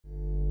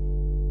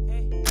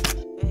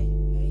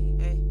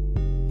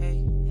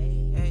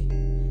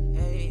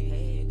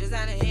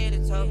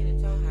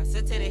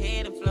to the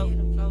head and flow.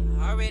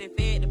 I already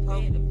fed the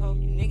poke. You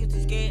niggas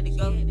too scared to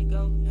go.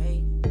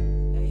 Hey,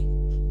 hey,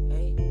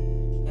 hey,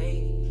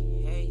 hey,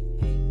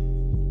 hey,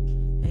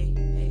 hey,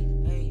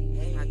 hey,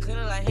 hey. I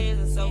couldn't like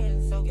hands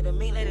and soap. Get a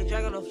meat, let it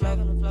drag on the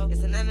floor.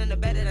 It's a nine in the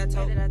bed that I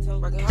told.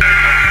 Working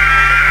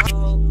hard.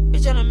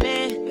 Bitch on the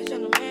man.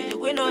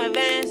 With no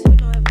advance.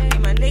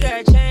 Give my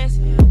nigga a chance.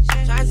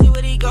 Tryna see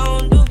what he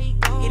gon' do. He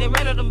done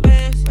ran up them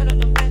bands. I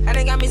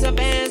done got me some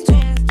bands too.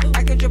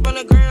 I can drip on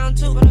the ground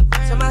too.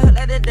 Somebody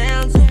let it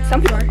down too.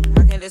 Some people. I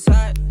can't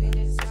decide.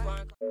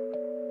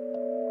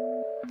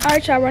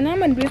 Alright, y'all, right now I'm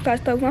gonna do this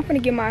stuff. I'm gonna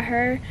get my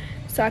hair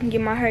so I can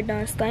get my hair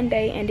done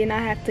Sunday, and then I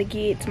have to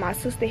get my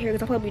sister hair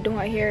because I'm supposed to be doing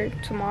her hair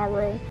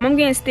tomorrow. I'm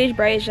getting stitch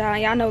braids, y'all.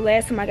 Y'all know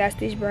last time I got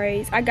stitch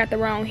braids, I got the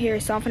wrong hair,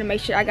 so I'm gonna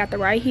make sure I got the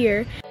right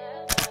hair.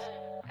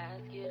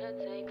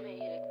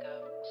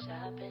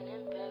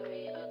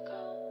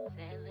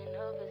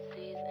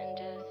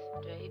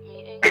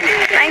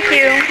 Thank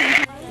you.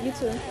 You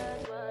too.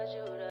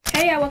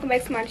 Hey y'all, welcome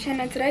back to my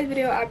channel. Today's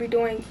video I'll be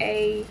doing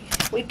a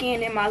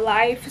weekend in my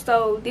life.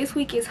 So this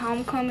week is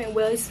homecoming.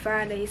 Well, it's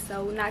Friday,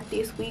 so not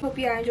this week. Hope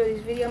y'all enjoy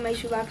this video. Make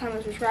sure you like,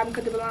 comment, subscribe, and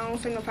click the bell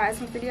so you can find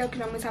some video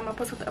because I'm time I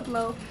post to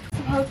upload.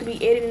 I'm supposed to be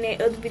editing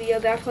that other video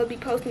that I'm supposed to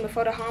be posting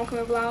before the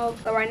homecoming vlog.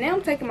 So right now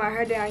I'm taking my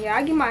hair down, y'all.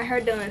 I get my hair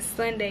done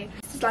Sunday.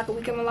 This is like a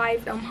week in my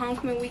life.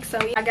 Homecoming week, so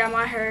I got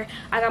my hair.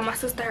 I got my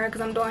sister hair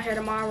because I'm doing hair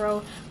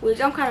tomorrow,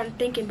 which I'm kind of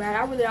thinking about.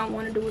 I really don't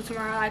want to do it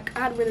tomorrow. Like,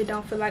 I really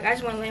don't feel like I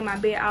just want to lay in my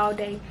bed all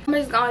day. I'm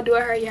just gonna do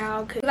her,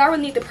 y'all, because I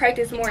really need to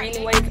practice more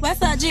anyway.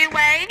 What's up,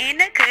 G-Way? In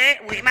the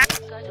cut with my...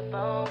 Got the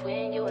phone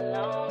when you alone.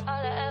 All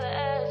I ever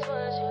asked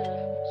was you to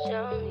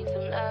show me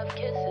some love,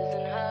 kisses,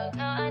 and hugs.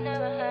 No, I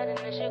never had an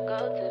issue. Go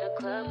to the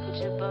club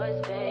with your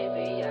boys,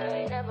 baby.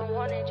 I never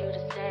wanted you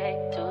to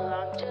stay too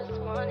long. Just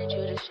wanted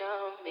you to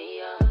show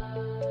me up.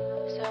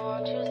 So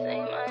won't you say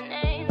my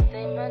name,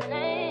 say my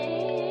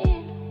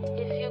name.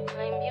 If you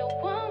claim you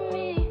want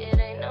me, it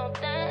ain't no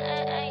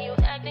thing. You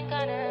acting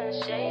kinda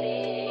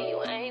shady.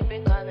 You ain't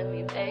been calling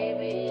me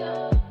baby.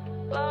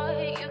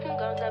 Boy, you can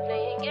go stop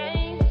playing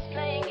games,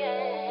 playing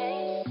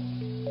games.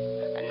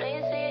 I know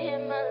you see it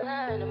in my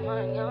line, I'm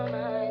on your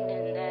mind,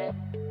 and that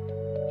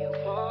you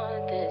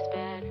want this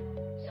bad,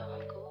 so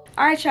I'm cool.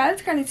 Alright, y'all,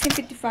 it's currently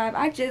 10:55.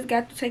 I just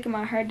got to taking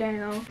my hair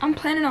down. I'm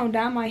planning on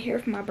dyeing my hair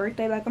for my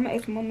birthday. Like, I'm gonna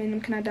ask my mom and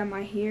them, can I dye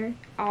my hair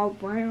all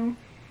brown?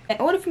 In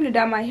order for me to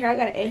dye my hair, I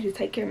gotta actually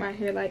take care of my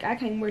hair. Like, I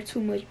can't wear too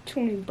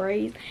many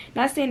braids.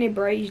 Not saying that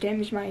braids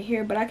damage my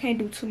hair, but I can't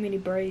do too many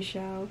braids,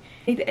 y'all.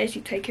 I need to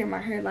actually take care of my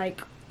hair,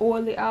 like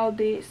oil it, all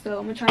that. So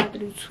I'm gonna try not to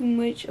do too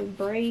much of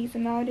braids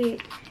and all that.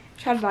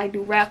 Try to like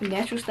do wrap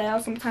natural style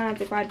sometimes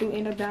if I do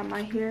end up dyeing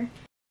my hair.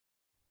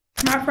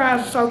 My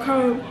fries are so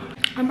cold.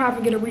 I'm probably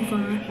gonna get a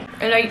refund.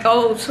 And they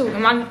old too.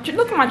 And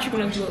look at my chicken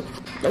nuggets look.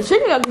 The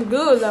chicken nuggets look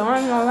good though, I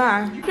ain't gonna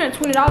lie. You spent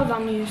 $20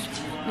 on this.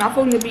 My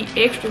food gonna be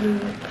extra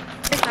good.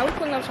 Now we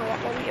pulling up some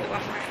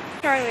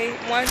Walmart. Currently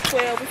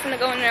 112. We finna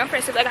go in there. I'm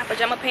finna see if I got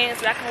pajama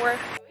pants that I can wear.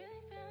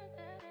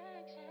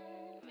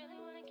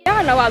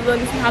 Y'all know I love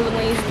me some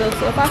Halloween stuff,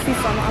 so if I see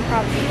something, I'm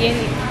probably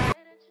getting it.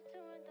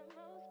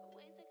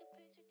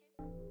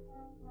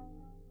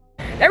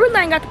 They really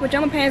ain't got the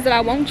pajama pants that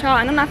I want, y'all,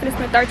 and I'm not finna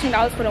spend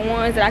 $13 for the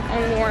ones that I can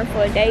only wear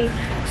for a day.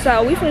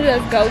 So we finna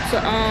just go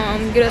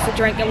to get us a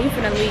drink and we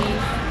finna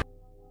leave.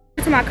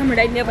 Every time I come here,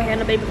 they never had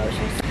no baby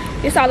lotions.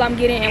 This all I'm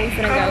getting and we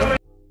finna go.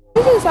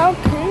 This is so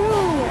cute.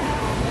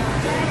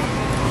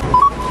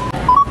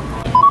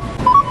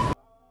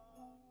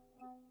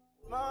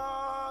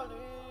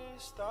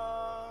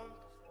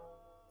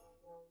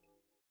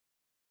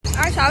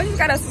 Alright, y'all, we just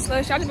got us some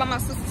slush. I just bought my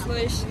sister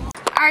slush.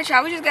 Alright,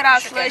 y'all, we just got our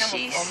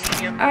slushies.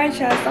 Alright,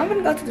 y'all, so I'm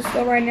gonna go to the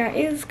store right now.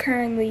 It is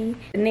currently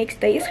the next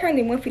day. It's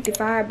currently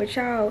 1:55, but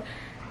y'all,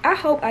 I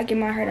hope I get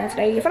my hair done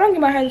today. If I don't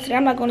get my hair done today,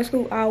 I'm not going to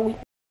school all week.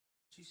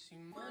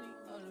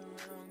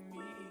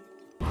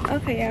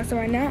 Okay, y'all, so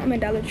right now I'm at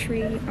Dollar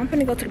Tree. I'm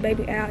gonna go to the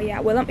baby aisle,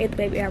 y'all. Well, I'm at the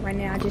baby aisle right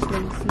now. I just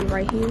need to see it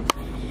right here.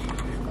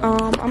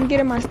 I'm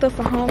getting my stuff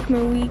for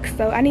homecoming week,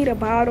 so I need a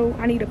bottle.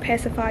 I need a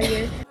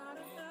pacifier.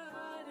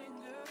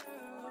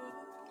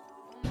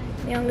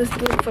 Yeah, let's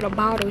do it for the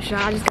bottles, y'all.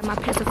 I just got my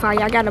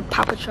pacifier. I got a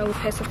Paw Patrol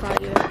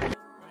pacifier. I'm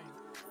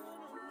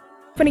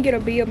gonna get a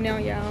bib now,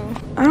 y'all.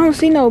 I don't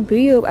see no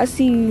bib. I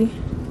see...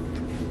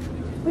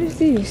 What is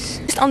this?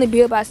 It's the only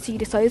bib I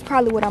see, so it's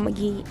probably what I'm gonna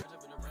get.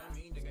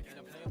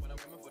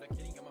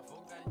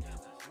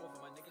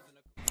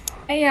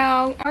 Hey,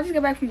 y'all. I just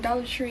got back from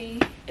Dollar Tree.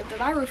 If the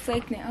light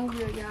reflecting over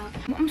here, y'all.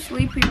 I'm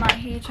sleepy. My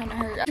head trying to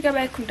hurt. I just got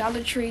back from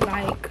Dollar Tree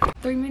like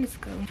 3 minutes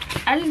ago.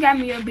 I just got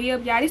me a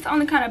bib, y'all. This is the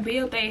only kind of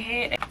bib they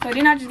had. So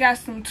then I just got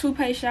some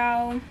toothpaste,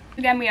 y'all.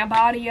 I got me a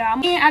body,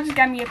 y'all. And I just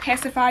got me a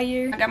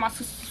pacifier. I got my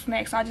sister's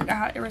snacks, so I just got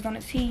her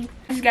Arizona tea.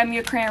 I just got me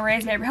a crayon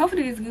raspberry.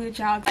 Hopefully it's good,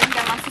 y'all. I just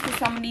got my sister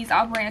some of these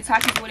off-brand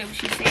Takis, whatever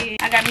she said.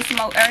 I got me some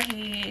more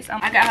Airheads.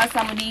 I got her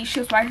some of these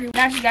chips right here.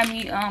 I just got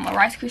me a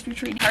Rice Krispie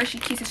treat. Hershey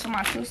Kisses for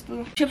my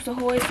sister. Chips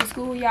Ahoy for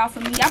school, y'all,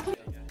 for me.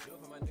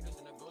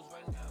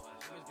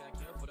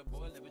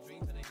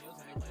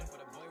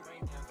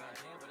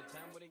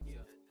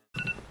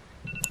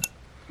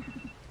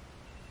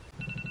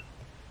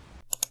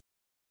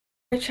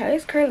 Alright, y'all,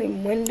 it's currently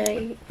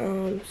Monday,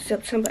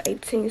 September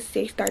 18th,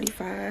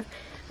 6:35.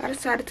 I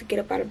decided to get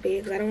up out of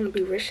bed because I don't want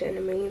to be rushing in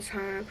the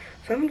meantime.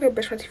 So I'm gonna go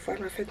brush my teeth, wash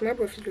my face. My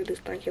breath is really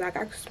stinky, like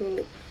I can smell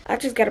it. I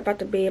just got up out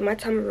the bed. My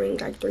timer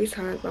rings like 3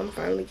 times, but I'm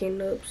finally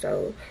getting up.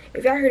 So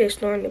if y'all hear that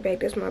snoring in the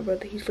back, that's my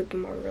brother. He's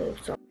sleeping in my room.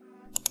 So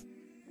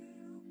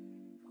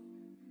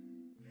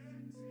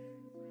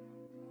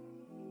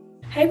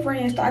hey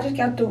friends, so I just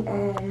got through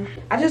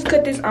I just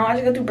cut this on. I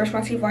just got through brush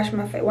my teeth, wash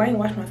my face. Well, I didn't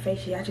wash my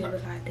face yet, I just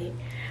realized that.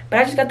 But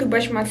I just got through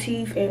brushing my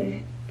teeth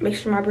and make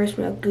sure my breath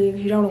smells good.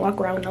 You don't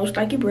walk around with no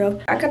stinky breath.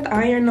 I got the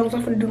iron nose.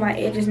 I'm gonna do my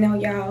edges now,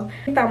 y'all.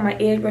 I found my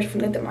edge brush from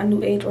nothing, my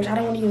new edge brush. I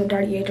don't want to use a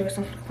dirty edge brush,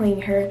 something to clean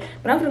hair.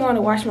 But I'm gonna go on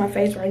to wash my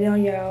face right now,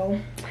 y'all.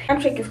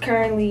 I'm check is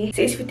currently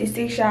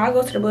 6:56, y'all. I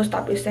go to the bus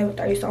stop at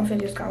 7:30, so I'm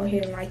finna just go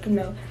ahead and, like, you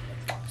know,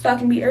 so I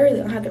can be early.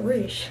 I don't have to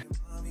rush.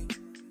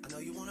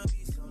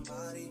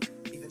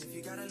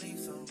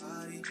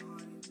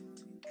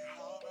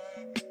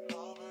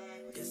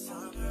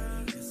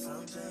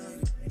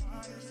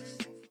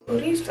 Oh,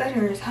 these flat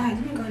hair is hot.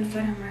 Let me go and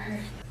flat hair my hair.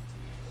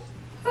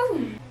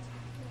 Oh,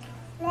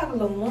 like a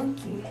little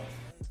monkey.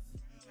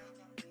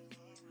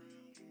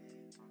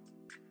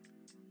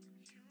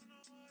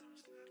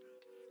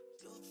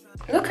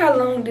 Look how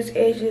long this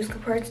edge is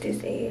compared to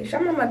this edge.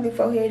 I'm on my big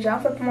forehead, y'all.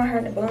 I'm gonna put my hair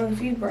in the buns.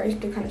 These braids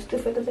still kind of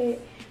stiff at the back,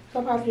 so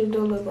I'll probably just do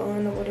a little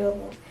bun or whatever.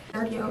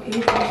 Dirty old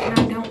edge brush, and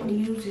I don't want to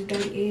use this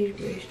dirty edge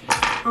brush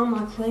on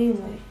my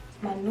clean one,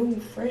 my new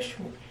fresh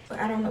one, but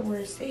I don't know where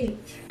it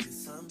sits.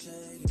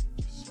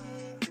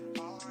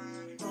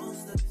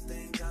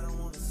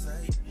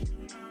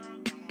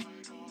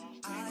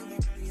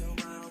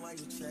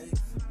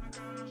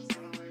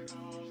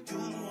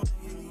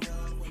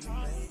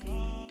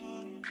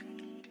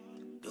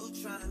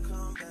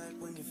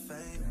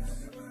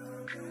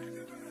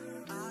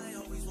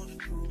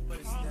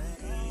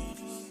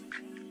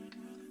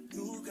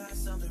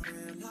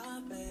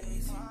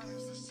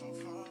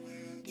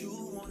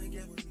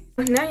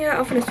 Now, y'all,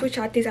 I'm finna switch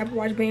out this Apple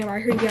Watch band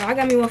right here, y'all. I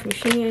got me one from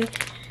Shein.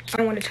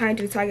 I want to change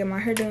it so I get my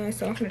hair done,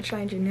 so I'm finna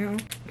change it now.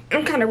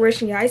 I'm kind of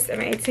rushing, y'all. It's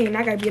 7:18.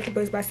 I gotta be at the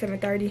bus by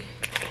 7:30.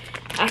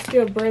 I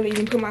still barely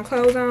even put my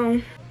clothes on. I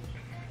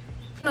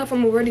don't know if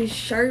I'm gonna wear this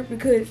shirt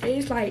because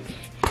it's like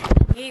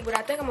big, but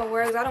I think I'm gonna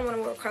wear it. I don't want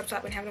to wear a crop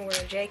top and have to wear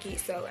a jacket,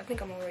 so I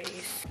think I'm gonna wear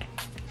this.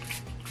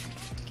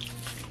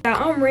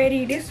 Y'all, I'm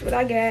ready. This is what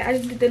I got. I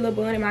just did the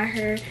little bun in my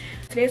hair.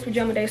 Today's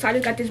pajama day, so I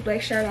just got this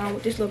black shirt on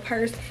with this little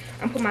purse.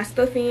 I'm putting my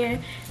stuff in.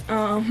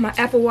 My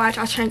Apple Watch,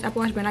 I changed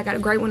Apple Watch, but I got a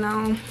great one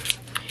on.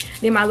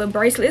 Then my little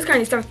bracelet. It's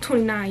currently starting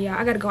 29, y'all.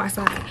 I gotta go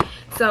outside.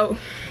 So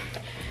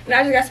now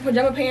I just got some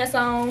pajama pants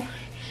on,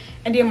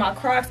 and then my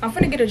Crocs. I'm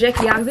finna get a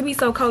jacket, y'all, because it be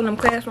so cold in them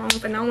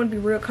classrooms, and I don't want to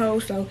be real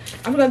cold. So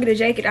I'm gonna get a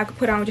jacket I could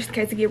put on just in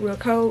case it get real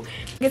cold.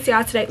 I'll get to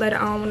y'all today later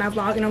on when I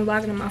vlog, and I'm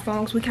vlogging on my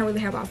phone, because we can't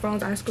really have our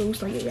phones out of school.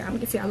 So yeah, I'm gonna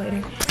get to y'all later.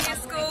 In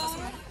school.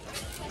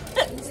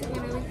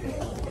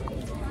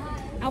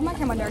 Oh, my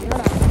camera dirty.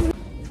 Hold on.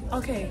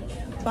 Okay,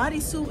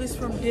 bodysuit is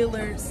from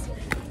Dillard's.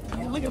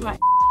 Look at my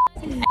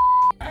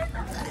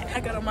I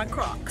got on my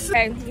Crocs.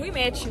 Hey, we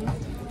met you.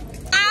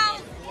 Oh!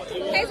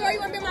 Hey, so you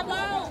wanna be my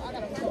vlog?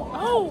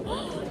 Oh!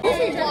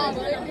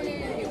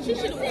 She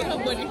should have won her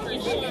money for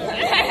sure.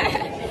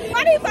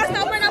 Why do you first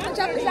not bring up the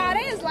chocolate shot?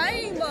 That is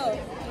lame, bro.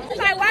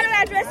 Like, why did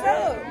I dress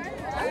up?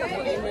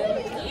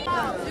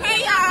 Hey,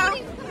 y'all.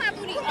 Put my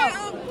booty in.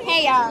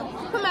 Hey, y'all.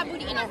 Put my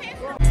booty in there.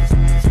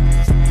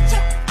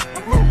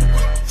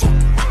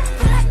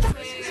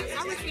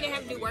 I wish we didn't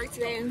have to do work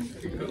today.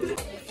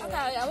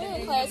 Okay, y'all, we're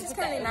in class. It's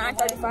currently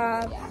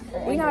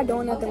 9:35. We're not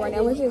doing nothing right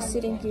now. We're just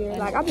sitting here.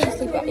 Like, I've been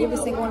asleep at every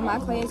single one of my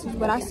classes,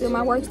 but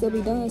my work still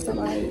be done. So,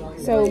 like,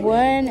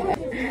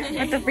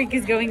 What the freak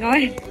is going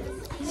on? no,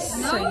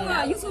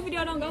 YouTube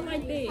video don't go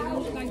like that. It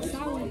goes like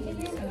solid.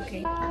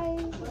 Okay.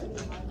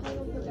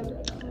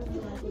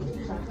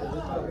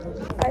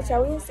 Alright,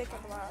 y'all, we in second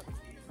vlog.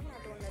 I'm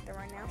not doing nothing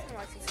right now. I'm gonna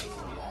watch TV.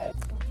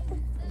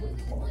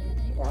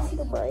 Y'all see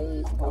the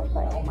braids? Don't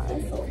play on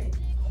mine.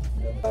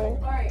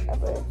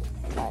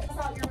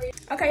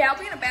 Okay, y'all,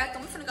 we in the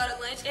bathroom. We're finna go to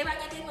lunch. Everybody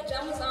got their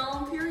pajamas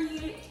on,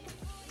 period.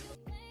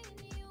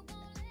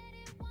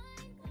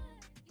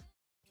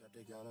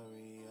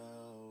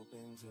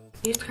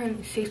 It's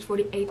currently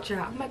 6:48, y'all.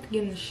 I'm about to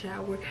get in the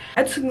shower.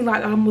 It took me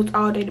like almost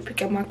all day to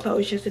pick up my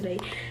clothes yesterday,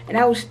 and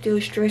I was still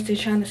stressed and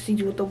trying to see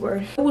what the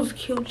word. It was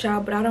cute,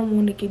 y'all, but I don't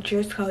want to get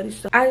dressed coded,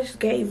 so I just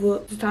gave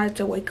up. Decided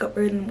to wake up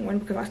early in the morning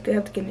because I still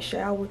have to get in the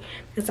shower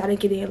because I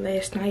didn't get in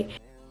last night.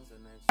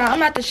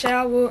 I'm at the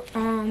shower.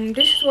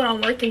 This is what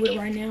I'm working with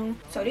right now.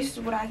 So this is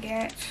what I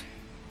got.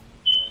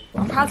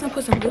 I'm probably gonna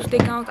put some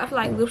lipstick on. I feel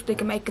like lipstick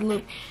can make it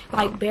look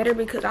like better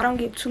because I don't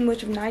get too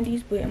much of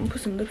 90s, but I'm gonna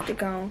put some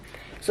lipstick on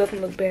so it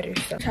can look better.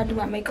 So try to do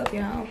my makeup,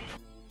 y'all.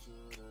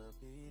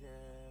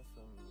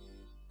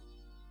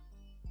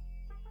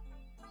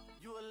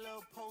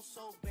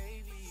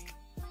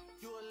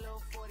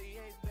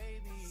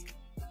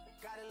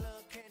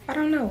 I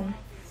don't know.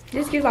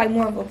 This gives like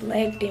more of a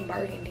black than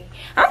burgundy.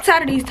 I'm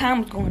tired of these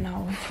timers going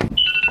off.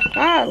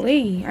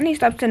 Golly, I need to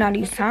stop sending out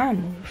these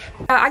timers.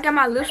 I got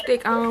my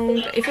lipstick on.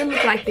 If it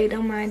looks like that,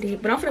 don't mind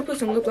it. But I'm gonna put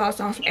some lip gloss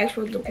on, some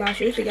extra lip gloss.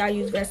 Usually I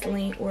use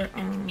Vaseline or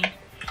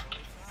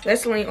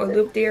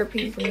lip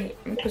therapy, but I'm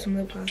gonna put some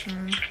lip gloss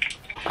on.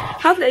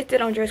 Hopefully they still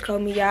don't dress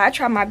code me, y'all. I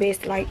try my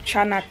best to like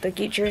try not to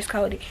get dress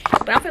coded.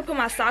 But I'm finna put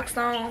my socks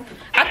on.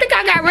 I think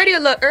I got ready a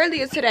little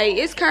earlier today.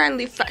 It's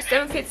currently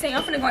 7:15.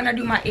 I'm finna go in there and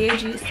do my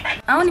edges.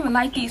 I don't even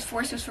like these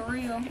forces for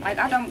real. Like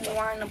I don't be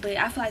wearing them, but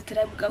I feel like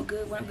today would go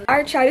good when I'm good.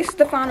 Alright, y'all, this is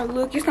the final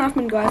look. It's time for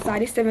me to go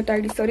outside. It's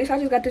 7:30. So I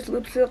just got this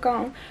lipstick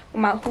on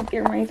with my hoop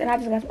earrings, and I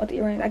just got some other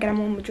earrings. I got them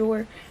on my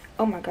drawer.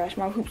 Oh my gosh,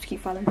 my hoops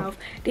keep falling off.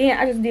 Then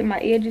I just did my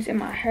edges and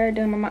my hair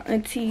done by my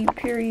auntie,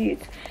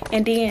 periods.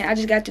 And then I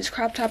just got this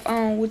crop top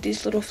on with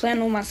this little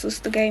flannel my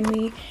sister gave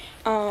me.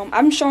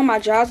 I'm showing my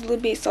jaws a little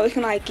bit so it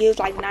can like give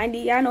like 90.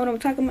 Y'all know what I'm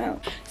talking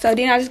about. So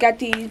then I just got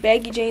these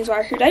baggy jeans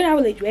right here. They're not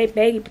really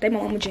baggy, but they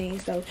my mama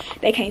jeans, so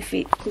they can't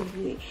fit too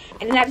good.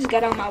 And then I just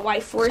got on my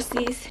white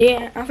forces.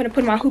 Yeah, I'm finna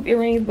put my hoop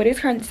earrings, but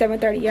it's currently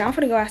 7:30. Yeah, I'm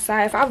finna go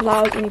outside. If I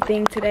vlog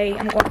anything today,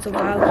 I'm going to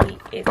vlog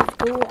it at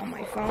school on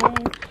my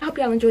phone. I hope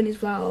y'all enjoyed this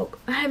vlog.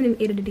 I haven't even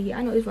edited it yet.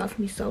 I know this vlog's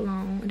gonna be so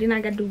long. And then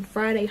I gotta do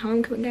Friday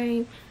homecoming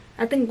game.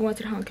 I think I'm going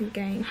to the homecoming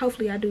game.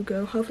 Hopefully I do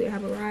go. Hopefully I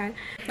have a ride.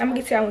 I'm gonna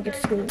get to y'all when I get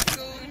to school.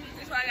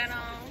 I got on.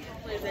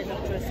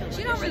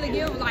 She don't really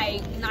give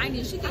like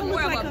 90. She gives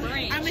more of a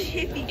branch. I'm a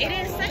hippie. It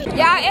is safe.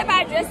 Yeah,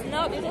 everybody dressing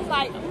up. It's just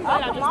like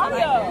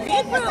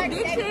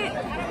big shit.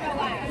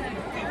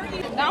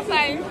 Don't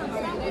play.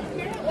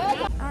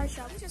 Alright,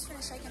 y'all. We just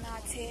finished taking our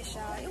test,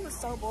 y'all. It was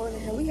so boring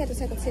here. We had to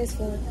take a test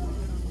for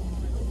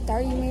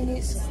 30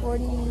 minutes,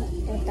 40,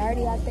 and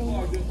 30, I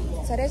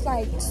think. So that's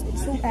like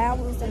 2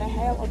 hours and a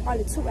half, or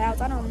probably 2 hours.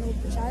 I don't know,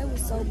 but y'all, it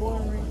was so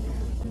boring.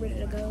 Ready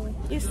to go.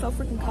 It's so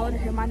freaking cold in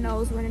here. My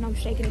nose running. I'm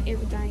shaking and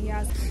everything,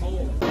 y'all.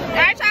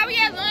 Alright, y'all, we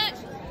had lunch.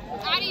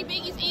 All these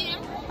biggies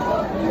eating.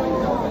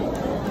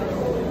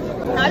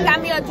 I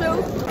got me a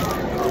juice.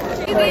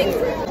 Cheesy.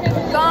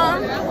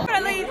 Gone. We're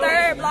gonna leave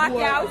 3rd block,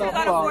 y'all. We're gonna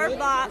go to 4th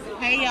block.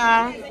 Hey,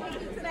 y'all.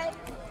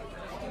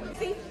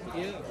 See?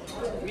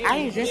 I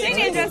ain't just. She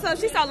didn't dress up.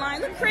 She's so lying.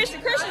 Look,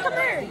 Christian, come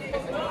here.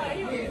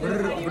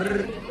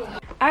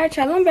 Alright,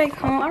 y'all, I'm back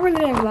home. I really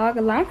didn't vlog a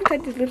lot. I'm gonna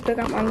take this lipstick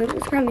off my lips.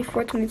 It's currently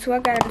 4:22. I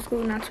got it to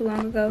school not too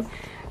long ago.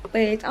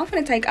 But I'm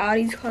gonna take all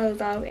these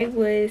clothes off. It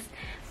was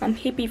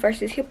hippie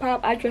versus hip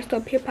hop. I dressed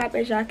up hip hop,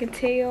 as y'all can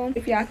tell.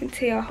 If y'all can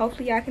tell,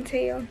 hopefully y'all can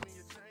tell.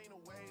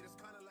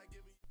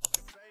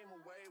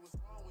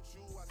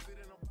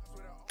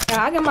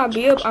 I got my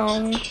bib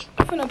on.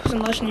 I'm gonna put some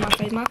lotion on my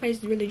face. My face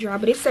is really dry,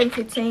 but it's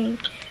 7:15.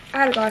 I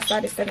gotta go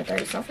outside at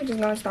 7:30, so I'm just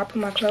gonna start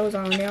putting my clothes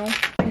on now.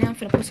 Now I'm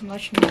finna put some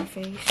lotion on my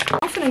face.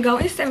 I'm finna go.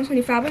 It's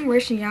 7:25. I'm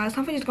rushing, y'all.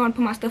 So I'm just gonna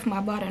put my stuff in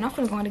my bottle, and I'm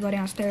finna go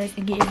downstairs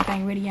and get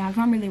everything ready, y'all. Cause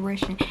I'm really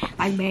rushing,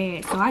 like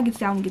bad. So I get to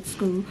y'all when I get to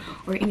school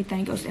or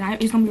anything else,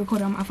 and it's gonna be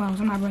recorded on my phone.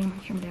 So I'm not bringing my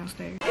camera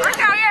downstairs. Work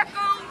out here,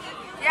 fool.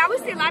 Yeah, we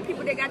see a lot of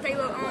people that got their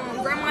little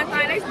grandma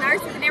thing. They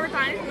nurses and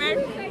everything. It's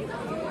nurses.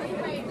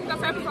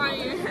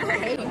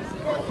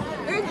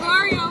 There's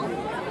Mario.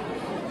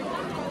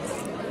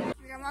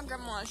 We got my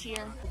grandma's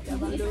here.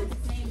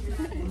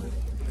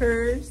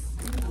 Hers.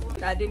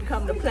 I didn't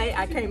come to play.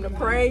 I came to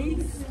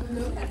praise.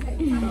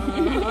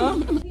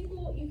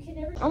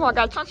 Oh my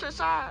God, touch your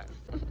side.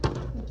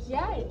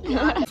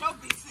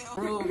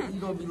 Bro, you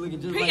gonna be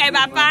looking just He like ate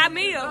about 5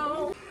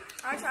 meals.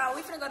 Alright, y'all,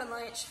 we finna go to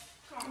lunch.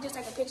 And just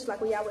taking pictures like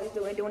we always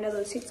do and doing a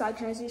little TikTok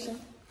transition.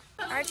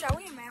 Alright, y'all,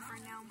 we in math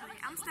right now, but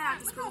I'm staying out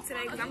to school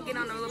today because I'm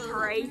getting on a little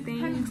parade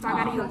thing. So I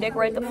gotta go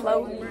decorate the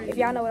float. If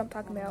y'all know what I'm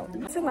talking about.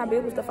 I took my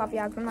beautiful stuff off,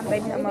 y'all, because I'm not a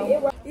baby no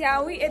more.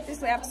 Yeah, we at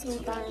this after school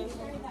thing.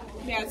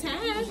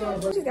 Downtown.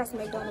 We just got some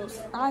McDonald's.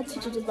 Our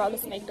teacher just brought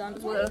us some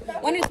McDonald's. Well,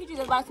 one of the teachers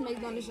just brought some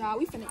McDonald's, y'all.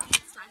 We finna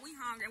eat. Like, we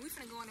hungry. We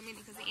finna go in a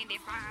minute because it ended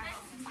at 5.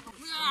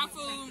 We got our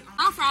food.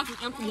 Our fries was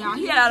empty, y'all.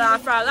 He had our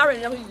fries. I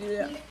already know he did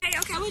that. Hey,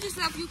 okay, we just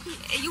left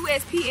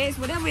USPS,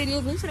 whatever it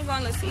is. We finna go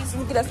on the season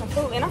and get us some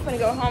food. And I'm finna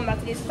go home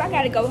after this. So I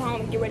gotta go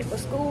home and get ready for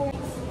school.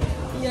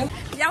 Yeah.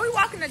 Y'all, we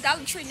walking the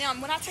Dollar Tree now.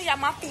 When I tell y'all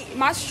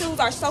my shoes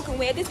are soaking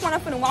wet, this one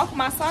I'm finna walk with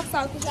my socks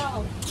out because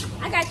y'all,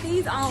 I got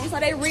these on, so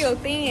they real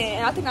thin.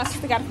 And I think my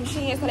sister got them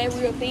Shein, so they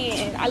real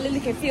thin. And I literally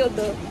can feel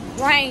the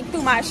rain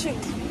through my shoes.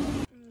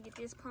 Get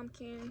this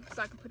pumpkin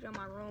so I can put it on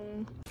my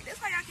room.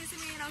 That's why y'all can see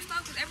me in those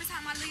stores, because every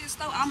time I leave the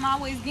store, I'm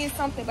always getting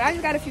something. But I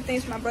just got a few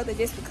things for my brother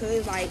just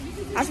because, like,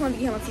 I just wanted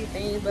to get him a few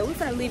things. But we're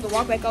finna leave and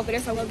walk back over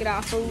there so we'll get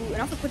our food.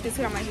 And I'm gonna put this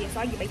here on my head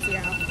so I can get back to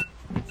y'all.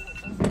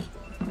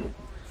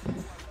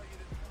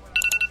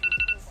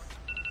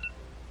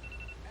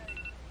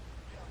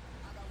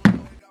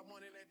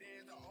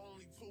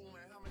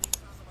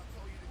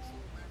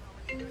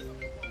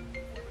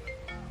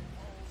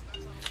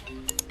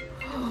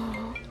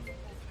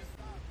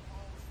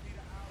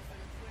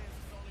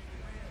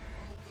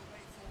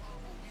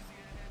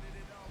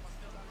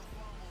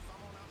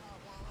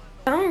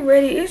 I'm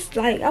ready. It's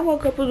like I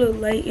woke up a little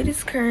late. It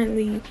is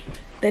currently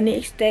the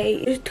next day.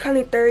 It's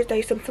currently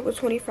Thursday, September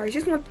 21st.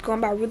 This month is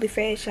going by really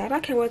fast, y'all. I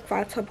can't wait for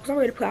October because I'm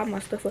ready to put all my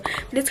stuff up.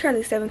 But it's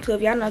currently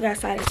 7:12. Y'all know I got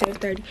outside at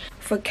 7:30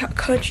 for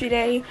country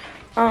day.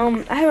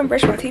 I haven't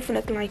brushed my teeth or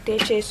nothing like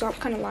that yet, so I'm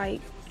kind of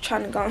like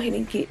trying to go ahead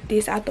and get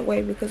this out the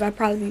way because I'll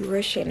probably be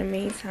rushing in the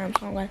meantime.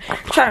 So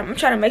I'm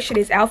trying to make sure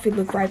this outfit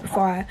look right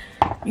before I,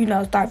 you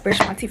know, start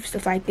brushing my teeth and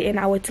stuff like that. And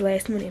I wait till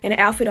last minute, and the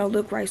outfit don't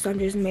look right, so I'm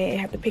just mad. I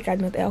have to pick out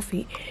another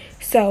outfit.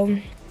 So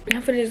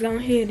I'm finna just go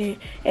ahead and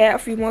add a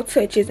few more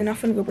touches, and I'm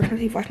finna go brush my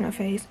teeth, wash my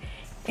face,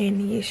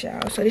 and yes,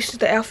 y'all. So this is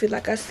the outfit,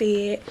 like I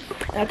said.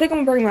 And I think I'm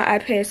gonna bring my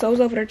iPad, so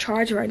it's over the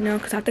charger right now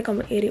because I think I'm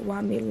gonna edit while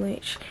I'm at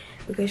lunch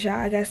because y'all,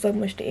 I got so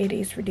much to edit,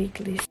 it's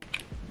ridiculous.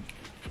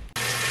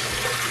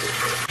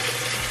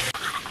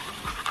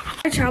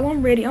 Alright, y'all,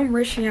 I'm ready. I'm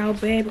rushing y'all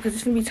bad because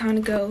it's gonna be time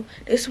to go.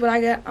 This is what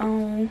I got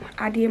on.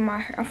 I did my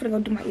hair. I'm finna go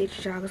do my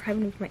edges, y'all, because I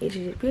haven't done my edges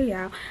yet. But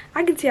y'all,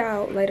 I can tell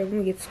y'all later when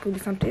we get to school or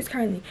something. It's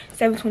currently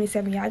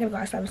 7:27, y'all. I gotta go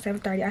outside at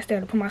 7:30. I still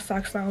gotta put my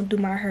socks on, do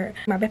my hair,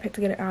 my backpack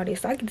together, all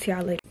this. So I can tell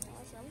y'all later.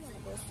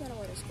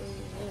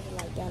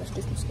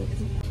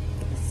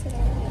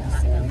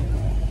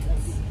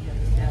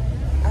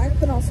 I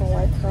put on some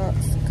white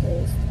Crocs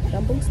because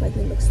them boots make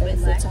me look so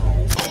tires.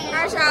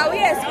 Alright, y'all,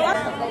 we at school.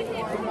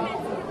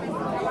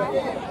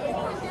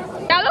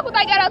 Y'all, look what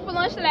they got us for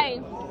lunch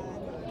today.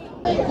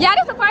 Y'all,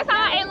 this is the first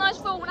time I ate lunch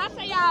food. When I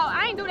say y'all,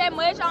 I ain't do that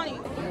much on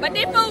it. But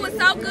this food was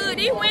so good.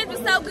 These wings was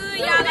so good,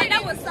 y'all. Like,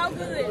 that was so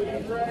good.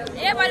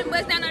 Everybody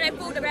must down on their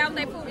food, the balance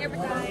their food,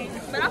 everything.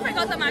 But I'm finna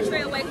go to my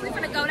trail away. We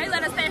finna go. They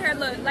let us stay here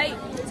look late.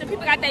 So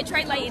people got their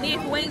tray late, and these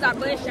wings are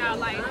blessed, y'all.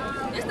 Like,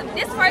 this the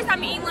first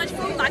time I eat lunch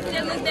food. Like, it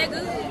just looks that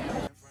good.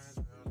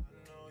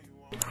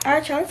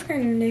 Alright, y'all, it's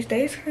currently the next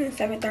day. It's currently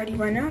 7:30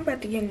 right now. I'm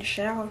about to get in the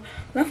shower.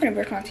 I'm finna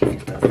brush my teeth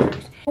and stuff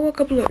first. I woke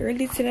up a little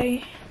early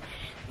today,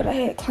 but I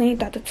had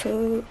cleaned out the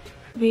tub.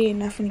 Bed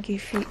not finna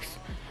get fixed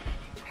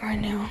right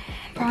now.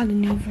 Probably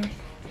never.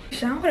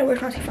 So I'm gonna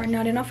brush my teeth right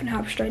now. Then I'm finna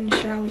hop straight in the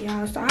shower,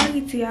 y'all. So I'll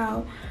get to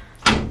y'all.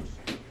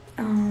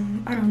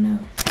 I don't know.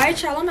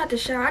 Alright, y'all, I'm at the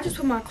shower. I just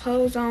put my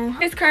clothes on.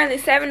 It's currently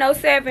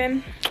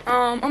 7:07.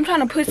 I'm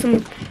trying to put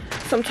some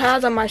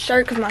ties on my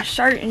shirt because my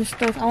shirt and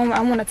stuff, I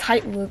want a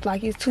tight look,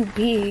 like it's too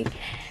big.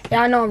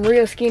 Y'all know I'm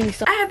real skinny,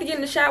 so I have to get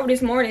in the shower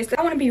this morning. So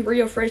I want to be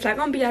real fresh, like I'm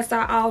gonna be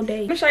outside all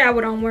day. I'm gonna show y'all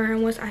what I'm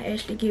wearing once I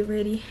actually get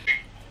ready.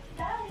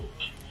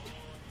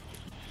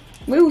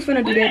 We was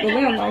finna do that, but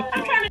we don't like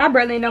it. I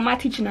barely know my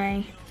teacher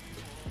name.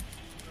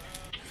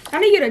 I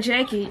need to get a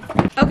jacket.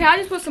 Okay, I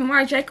just put some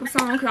more jackets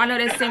on because I know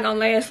this thing gonna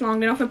last long.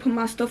 Then I'm finna put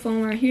my stuff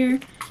on right here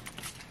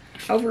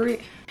over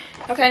it.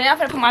 Okay, now I'm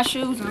finna put my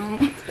shoes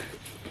on.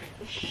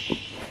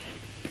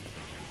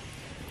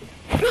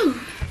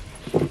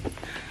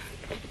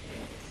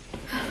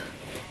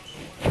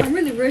 I'm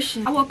really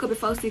rushing. I woke up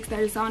before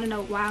 6:30, so I don't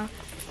know why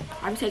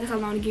I'm taking so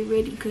long to get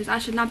ready because I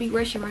should not be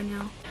rushing right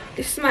now.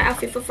 This is my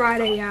outfit for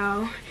Friday,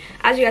 y'all.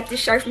 I just got this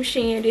shirt from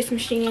Shein, this from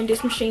Shein, this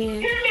from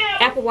Shein,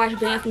 Apple Watch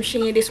band from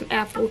Shein, this from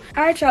Apple.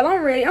 Alright, y'all,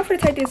 I'm ready. I'm gonna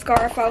take this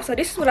scarf off. So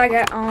this is what I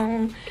got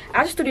on.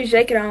 I just threw this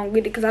jacket on with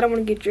it because I don't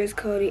want to get dress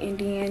coded, and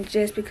then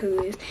just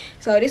because.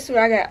 So this is what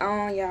I got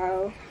on,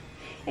 y'all.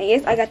 And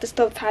yes, I got the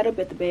stuff tied up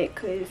at the back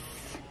because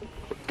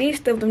these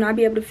stuff do not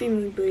be able to fit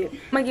me, but I'm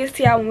gonna get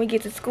to y'all when we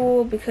get to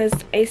school because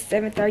it's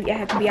 7:30. I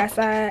have to be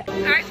outside.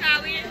 Alright,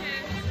 y'all, we in here.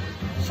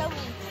 Show me.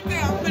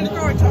 Yeah, I'm in the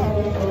car talk.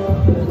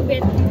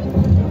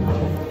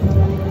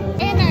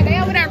 And they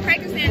over there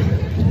practicing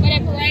for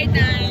that parade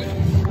thing.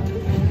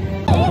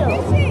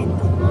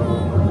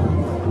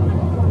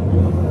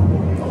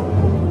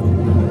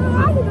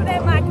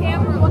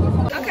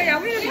 Okay,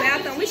 y'all, we in the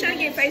bathroom. We trying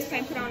to get face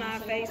paint put on our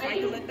face,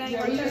 like the little thing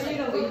right here.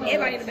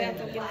 Everybody in the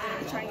bathroom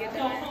trying to get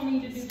done.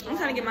 I'm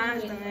trying to get mine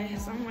done,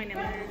 so I'm waiting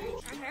on mine.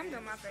 Okay, I'm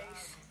doing my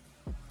face.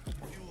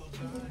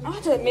 I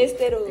just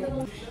messed it up.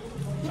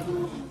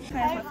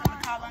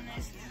 Call on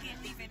this. We can't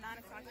leave at 9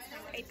 o'clock.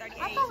 It's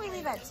 8:38. I thought we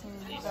leave at 10.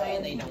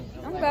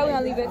 I'm glad we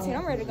don't leave at 10.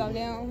 I'm ready to go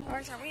down.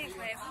 Alright, so we in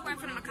class. We waiting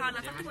for them to call us.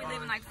 I think we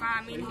leave in like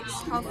 5 minutes,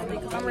 hopefully,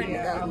 because I'm ready to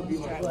go. We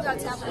got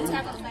to tap.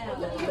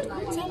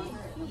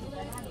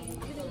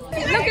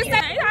 Look at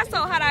that. It's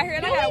so hot out here. I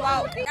gotta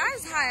walk.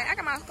 It's hot. I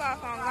got my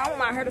scarf on. I want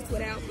my hair to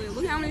sweat out, but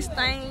look on this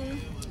thing.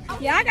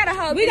 Yeah, I gotta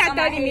hold. We got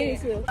 30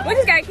 minutes here. We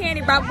just got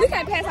candy, bro. We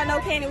can't pass out no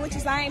candy, which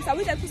is lame. So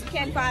we just put some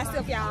candy for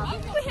ourselves, y'all.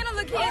 We hit a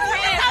little kid's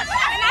hand,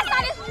 and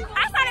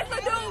I saw this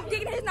little dude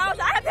digging his nose.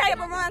 I had to tell him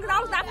to run because I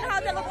was not gonna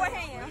hold that little boy's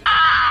hand.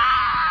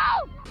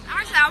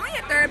 Alright, y'all, we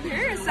in third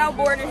period. It's so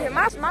bored in here.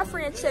 My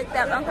friend checked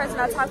out. I'm person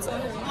I talked to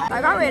him.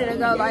 Like, I'm ready to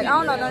go. Like, I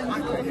don't know none of you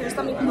people in here.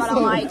 So many people I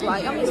don't like.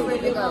 Like, I'm just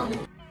ready to go.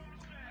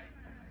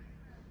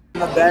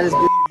 The baddest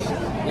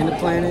bitch in the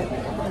planet.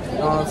 You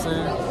know what I'm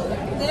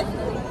saying?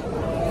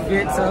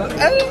 Fits up.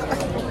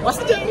 What's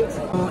the thing?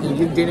 And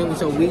you did it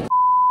with your weak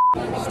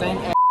stank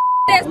ass.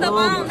 That's the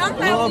bone.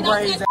 Don't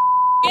play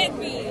with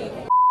me.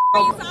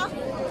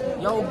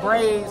 Your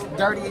braids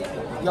dirty.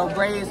 Your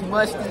braids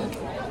musty.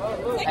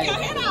 Take your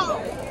head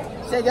out.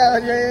 Check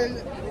out your head.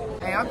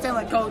 Hey, I'm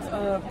telling Coach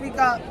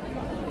Peacock,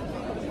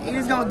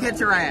 he's gonna get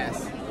your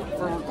ass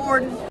for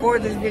recording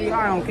this video.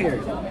 I don't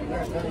care.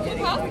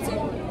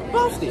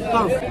 Post it.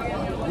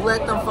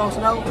 Let them folks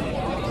know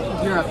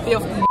you're a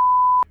filthy.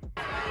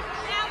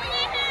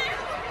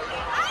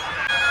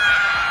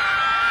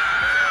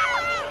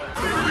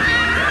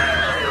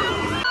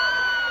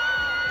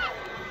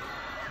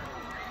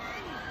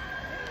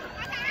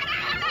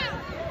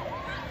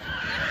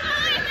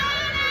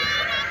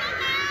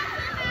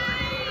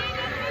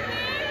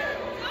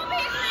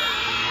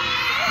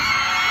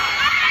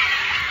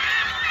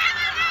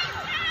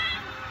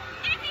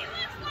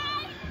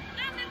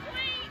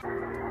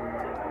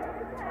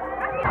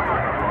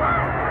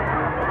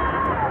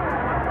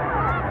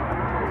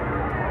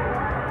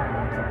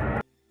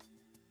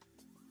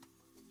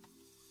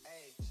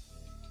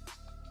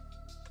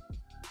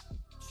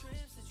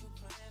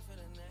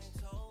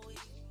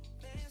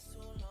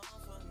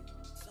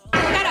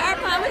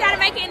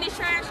 make it in this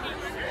trash can.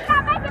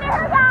 I'm making it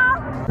here, y'all.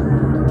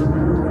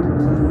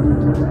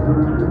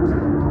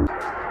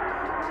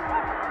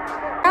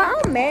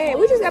 I'm mad.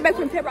 We just got back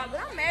from the pep ride, but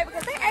I'm mad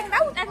because they was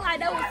acting like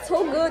that was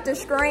too good to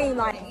scream.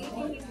 Like,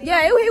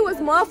 yeah, it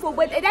was muffled,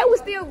 but they was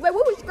still, when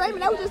we were screaming,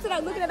 they was just sitting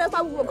there looking at us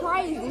like we were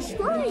crazy.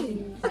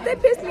 Scream. But they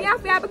pissed me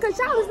off, y'all, because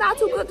y'all is not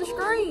too good to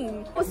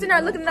scream. They was sitting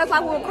there looking at us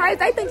like we were crazy.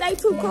 They think they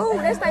too cool.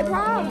 That's their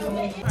problem.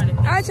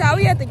 All right, y'all,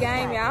 we at the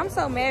game, y'all. I'm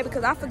so mad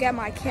because I forgot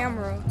my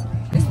camera.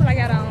 This is what I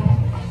got on.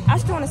 I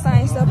was doing the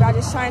same stuff, but I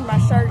just changed my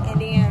shirt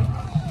and then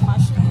my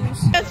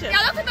shoes.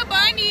 Y'all, look at the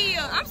bunny.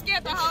 I'm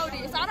scared to hold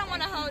it, so I don't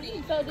want to hold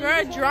it.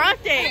 Girl,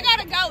 drop that. We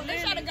gotta go.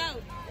 Let's try to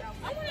go.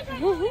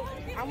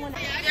 I want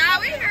to. Y'all,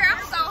 we here.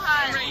 I'm so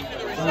hot.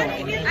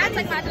 I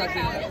take my drink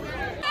out.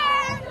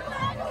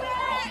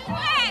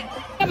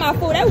 Get my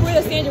food. They were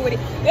real stingy with it.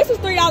 This was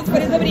 $3 for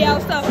this video,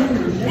 so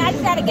I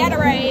just got a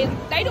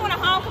Gatorade. They doing a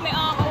homecoming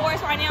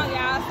awards right now,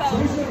 y'all.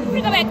 So we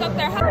go back up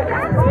there.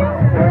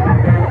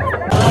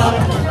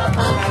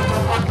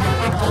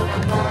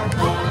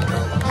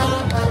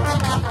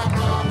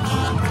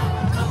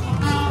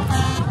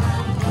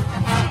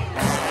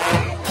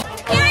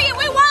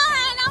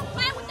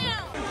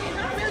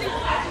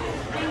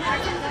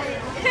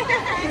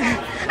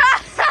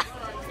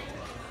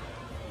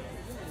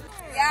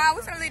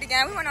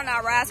 We went on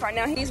our rides right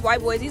now. These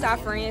white boys, these our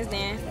friends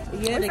then.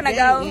 Yeah, I'm gonna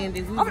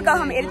go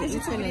home and edit this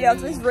YouTube video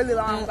because it's really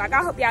long. Like,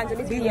 I hope y'all enjoy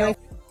this video.